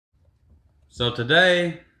So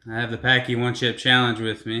today I have the Paqui One Chip Challenge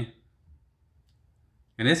with me,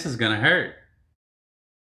 and this is gonna hurt.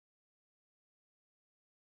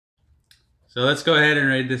 So let's go ahead and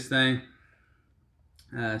read this thing.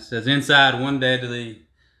 It says inside one deadly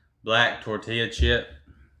black tortilla chip.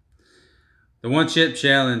 The One Chip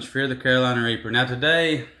Challenge, Fear the Carolina Reaper. Now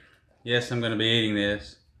today, yes, I'm gonna be eating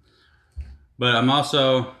this, but I'm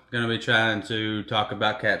also gonna be trying to talk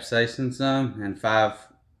about capsaicin some and 5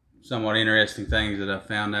 somewhat interesting things that I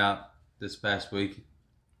found out this past week.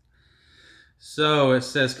 So it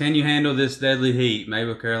says, can you handle this deadly heat? Made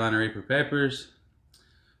with Carolina Reaper peppers.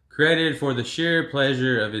 Created for the sheer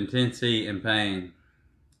pleasure of intense heat and pain.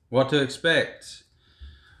 What to expect?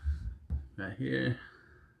 Right here. It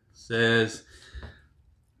says,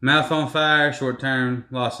 mouth on fire, short-term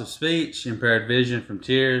loss of speech, impaired vision from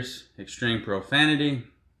tears, extreme profanity,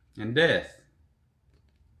 and death.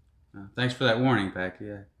 Thanks for that warning,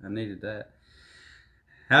 Paqui. I needed that.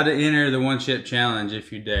 How to enter the One Chip Challenge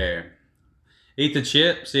if you dare. Eat the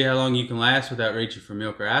chip, see how long you can last without reaching for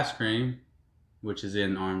milk or ice cream, which is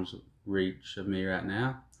in arm's reach of me right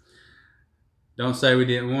now. Don't say we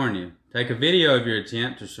didn't warn you. Take a video of your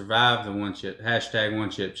attempt to survive the hashtag One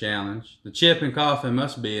Chip Challenge. The chip and coffin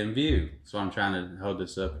must be in view. So I'm trying to hold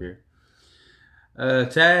this up here.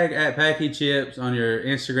 Tag at Paqui Chips on your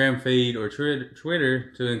Instagram feed or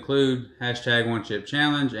Twitter to include hashtag One Chip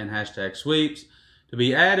Challenge and hashtag sweeps to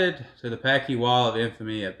be added to the Paqui wall of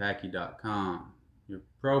infamy at Paqui.com. Your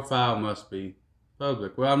profile must be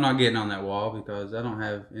public. Well, I'm not getting on that wall because I don't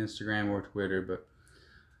have Instagram or Twitter, but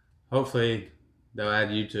hopefully they'll add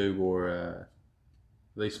YouTube or at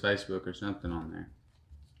least Facebook or something on there.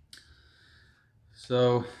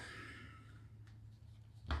 So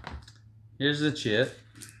here's the chip.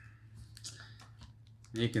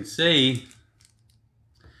 You can see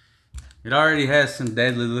it already has some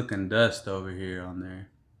deadly looking dust over here on there.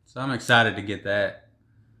 So I'm excited to get that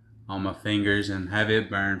on my fingers and have it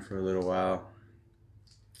burn for a little while.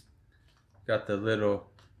 Got the little,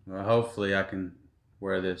 well, hopefully I can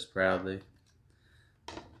wear this proudly.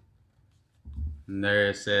 And there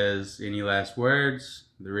it says, any last words?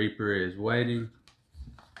 The Reaper is waiting.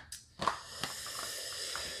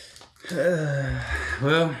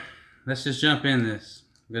 Well, let's just jump in this.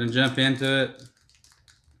 I'm gonna jump into it.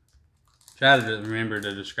 Try to remember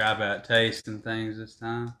to describe how it tastes and things this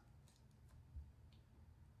time.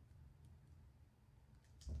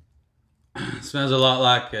 It smells a lot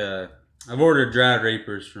like, I've ordered dried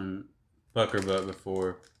Reapers from Puckerbutt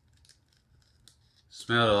before.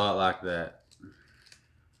 Smelled a lot like that.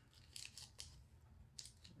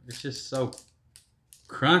 It's just so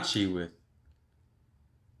crunchy with,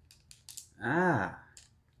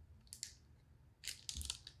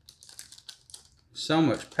 so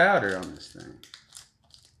much powder on this thing.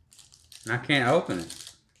 And I can't open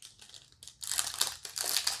it.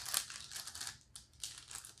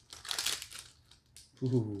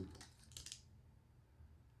 Ooh.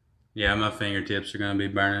 Yeah, my fingertips are gonna be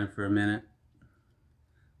burning for a minute.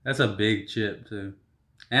 That's a big chip too.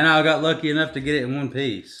 And I got lucky enough to get it in one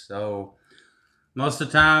piece. So most of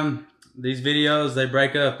the time, these videos, they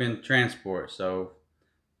break up in transport. So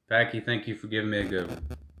Paqui, thank you for giving me a good one.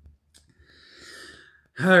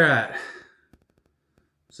 All right.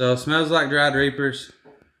 So it smells like dried Reapers.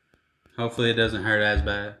 Hopefully it doesn't hurt as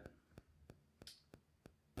bad.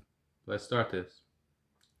 Let's start this.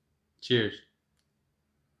 Cheers.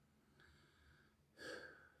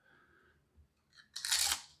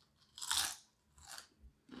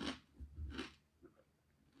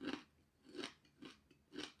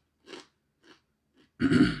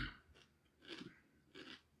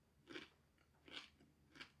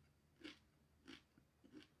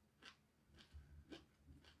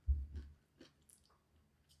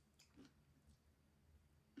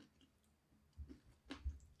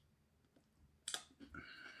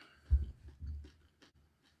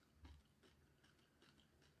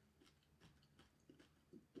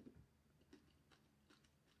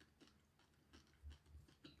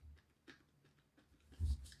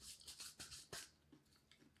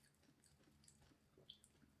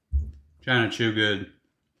 Trying to chew good.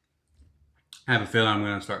 I have a feeling I'm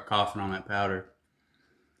going to start coughing on that powder.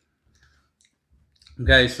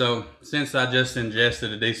 Okay, so since I just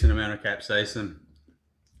ingested a decent amount of capsaicin,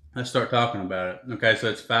 let's start talking about it. Okay,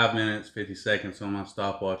 so it's 5 minutes, 50 seconds on my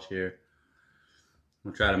stopwatch here.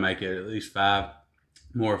 We'll try to make it at least 5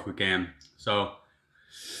 more if we can. So,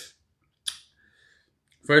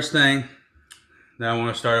 first thing that I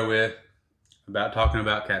want to start with about talking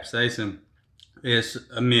about capsaicin is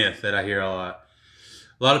a myth that I hear a lot.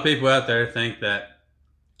 A lot of people out there think that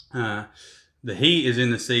the heat is in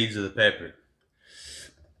the seeds of the pepper.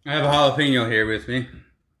 I have a jalapeno here with me.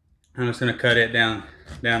 I'm just gonna cut it down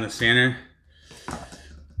the center.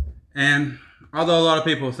 And although a lot of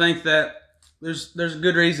people think that, there's a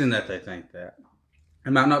good reason that they think that.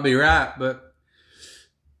 It might not be right, but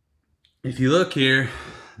if you look here,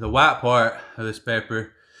 the white part of this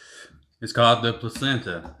pepper is called the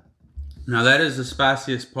placenta. Now that is the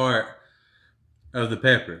spiciest part of the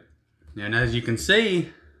pepper. And as you can see,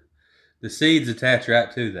 the seeds attach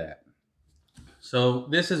right to that. So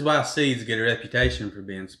this is why seeds get a reputation for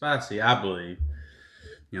being spicy, I believe.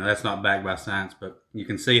 You know, that's not backed by science, but you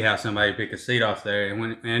can see how somebody pick a seed off there.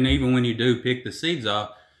 And even when you do pick the seeds off,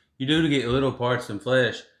 you do get little parts and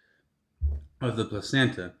flesh of the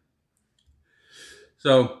placenta.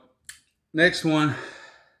 So next one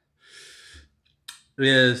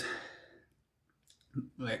is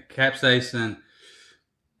capsaicin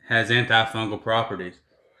has antifungal properties.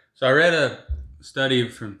 So I read a study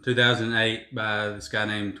from 2008 by this guy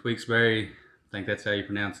named Tewksbury. I think that's how you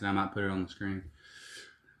pronounce it. I might put it on the screen.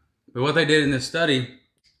 But what they did in this study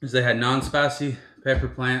is they had non-spicy pepper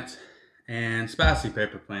plants and spicy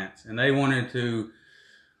pepper plants. And they wanted to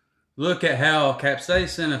look at how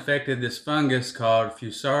capsaicin affected this fungus called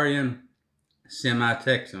Fusarium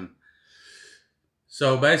semitectum.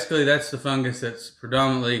 So basically that's the fungus that's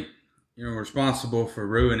predominantly responsible for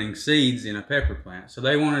ruining seeds in a pepper plant. So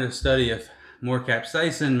they wanted to study if more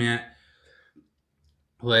capsaicin meant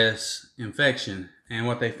less infection. And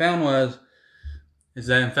what they found is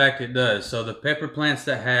that in fact it does. So the pepper plants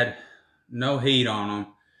that had no heat on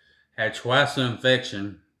them had twice the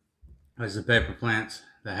infection as the pepper plants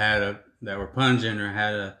that were pungent or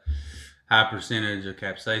had a high percentage of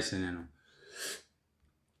capsaicin in them.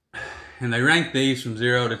 And they ranked these from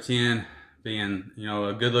 0 to 10, being,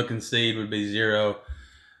 a good looking seed would be 0.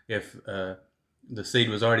 If the seed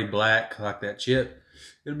was already black, like that chip,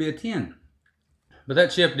 it would be a 10. But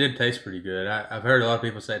that chip did taste pretty good. I've heard a lot of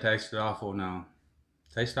people say it tasted awful. No,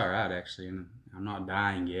 it tastes all right actually, and I'm not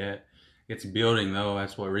dying yet. It's building though.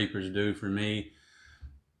 That's what reapers do for me.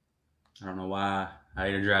 I don't know why. I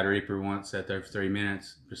ate a dried reaper once, sat there for 3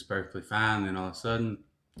 minutes, just perfectly fine. Then all of a sudden,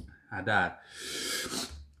 I died.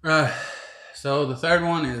 So the third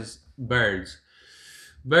one is birds.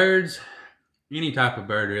 Birds, any type of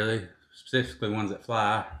bird really, specifically ones that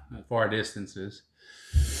fly at far distances,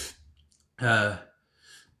 are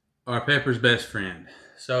pepper's best friend.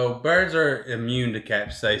 So birds are immune to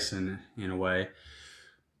capsaicin in a way.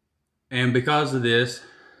 And because of this,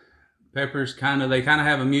 peppers kind of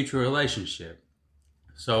have a mutual relationship.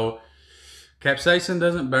 So capsaicin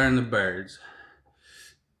doesn't burn the birds.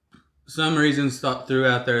 Some reasons threw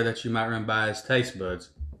out there that you might run by is taste buds.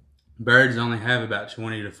 Birds only have about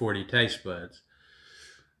 20 to 40 taste buds.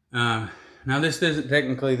 Now this isn't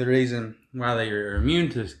technically the reason why they are immune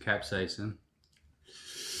to capsaicin,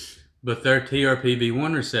 but their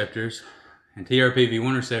TRPV1 receptors, and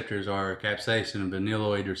TRPV1 receptors are capsaicin and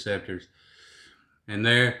vanilloid receptors, and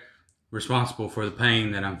they're responsible for the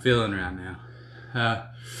pain that I'm feeling right now.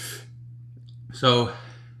 So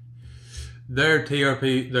their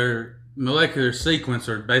molecular sequence,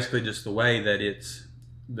 are basically just the way that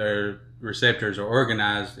their receptors are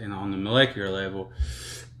organized on the molecular level.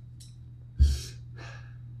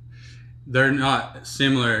 They're not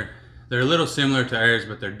similar. They're a little similar to ours,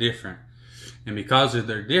 but they're different. And because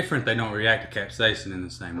they're different, they don't react to capsaicin in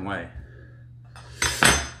the same way.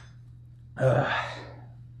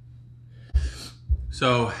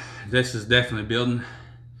 So this is definitely building.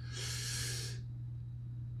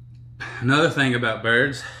 Another thing about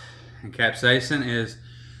birds and capsaicin is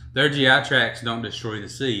their GI tracts don't destroy the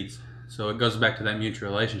seeds. So it goes back to that mutual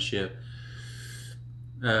relationship.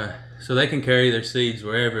 So they can carry their seeds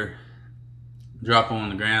wherever, drop them on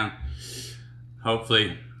the ground.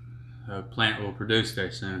 Hopefully a plant will produce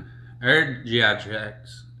there soon. Our GI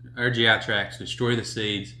tracts destroy the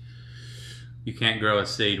seeds. You can't grow a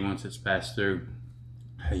seed once it's passed through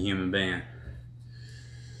a human being.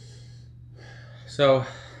 So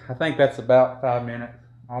I think that's about 5 minutes,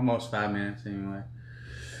 almost 5 minutes anyway.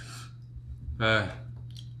 The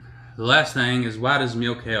last thing is, why does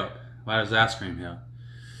milk help? Why does ice cream help?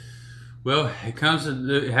 Well, it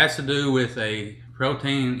has to do with a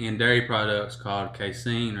protein in dairy products called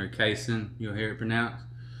casein, or casein, you'll hear it pronounced.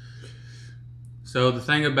 So the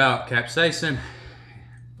thing about capsaicin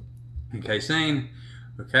and casein,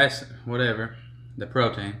 or casein, whatever, the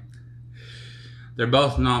protein, they're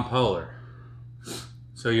both nonpolar.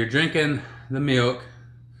 So you're drinking the milk,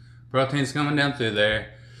 protein's coming down through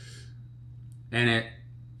there, and it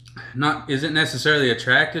isn't necessarily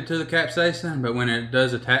attracted to the capsaicin, but when it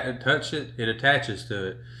does touch it, it attaches to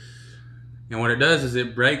it. And what it does is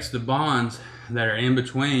it breaks the bonds that are in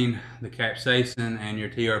between the capsaicin and your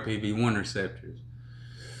TRPV1 receptors.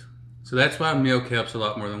 So that's why milk helps a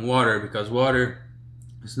lot more than water, because water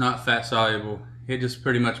is not fat soluble. It just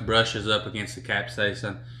pretty much brushes up against the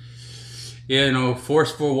capsaicin. You know,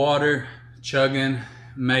 forceful water, chugging,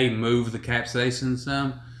 may move the capsaicin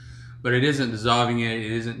some, but it isn't dissolving it,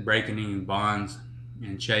 it isn't breaking any bonds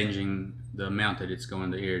and changing the amount that it's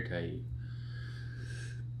going to irritate you.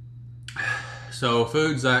 So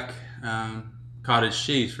foods like cottage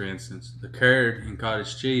cheese, for instance, the curd in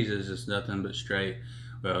cottage cheese is just nothing but straight,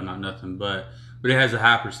 well, not nothing but it has a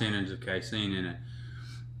high percentage of casein in it,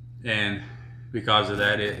 and because of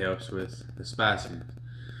that it helps with the spiciness.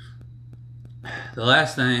 The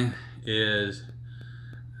last thing is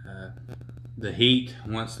the heat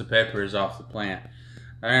once the pepper is off the plant.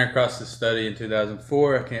 I ran across this study in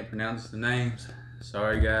 2004. I can't pronounce the names.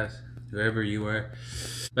 Sorry guys, whoever you were.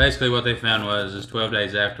 Basically what they found was just 12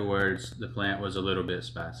 days afterwards, the plant was a little bit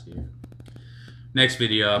spicier. Next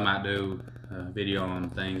video I might do a video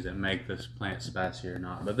on things that make this plant spicy or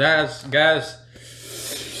not. But that's, guys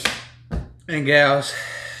and gals,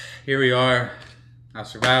 here we are. I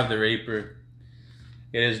survived the Reaper.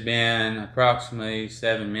 It has been approximately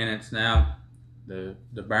 7 minutes now. The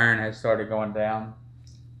burn has started going down.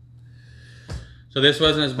 So this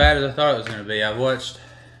wasn't as bad as I thought it was going to be. I watched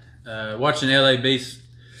watching LA Beast,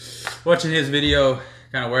 watching his video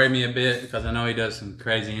kind of worried me a bit, because I know he does some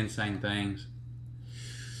crazy, insane things.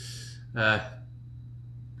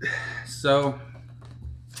 So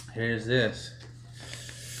here's this.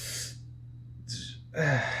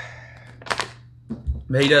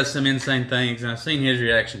 But he does some insane things, and I've seen his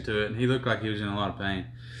reaction to it, and he looked like he was in a lot of pain.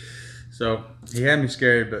 So he had me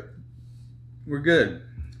scared, but we're good.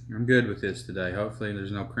 I'm good with this today. Hopefully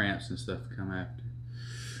there's no cramps and stuff to come after.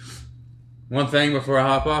 One thing before I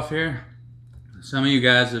hop off here, some of you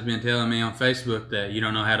guys have been telling me on Facebook that you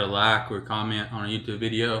don't know how to like or comment on a YouTube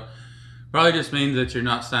video. Probably just means that you're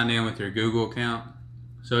not signed in with your Google account.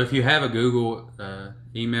 So if you have a Google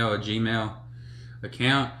email, a Gmail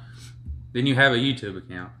account, then you have a YouTube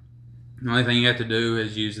account. The only thing you have to do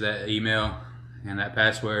is use that email and that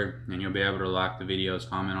password, and you'll be able to like the videos,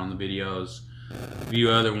 comment on the videos, view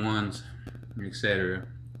other ones, etc.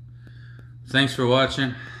 Thanks for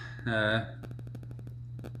watching.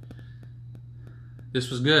 This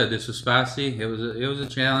was good. This was spicy. It was a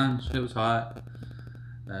challenge. It was hot.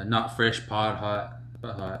 Not fresh pod hot,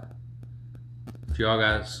 but hot. To y'all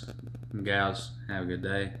guys and gals, have a good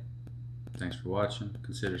day. Thanks for watching.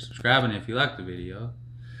 Consider subscribing if you like the video.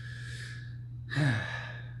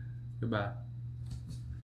 Goodbye.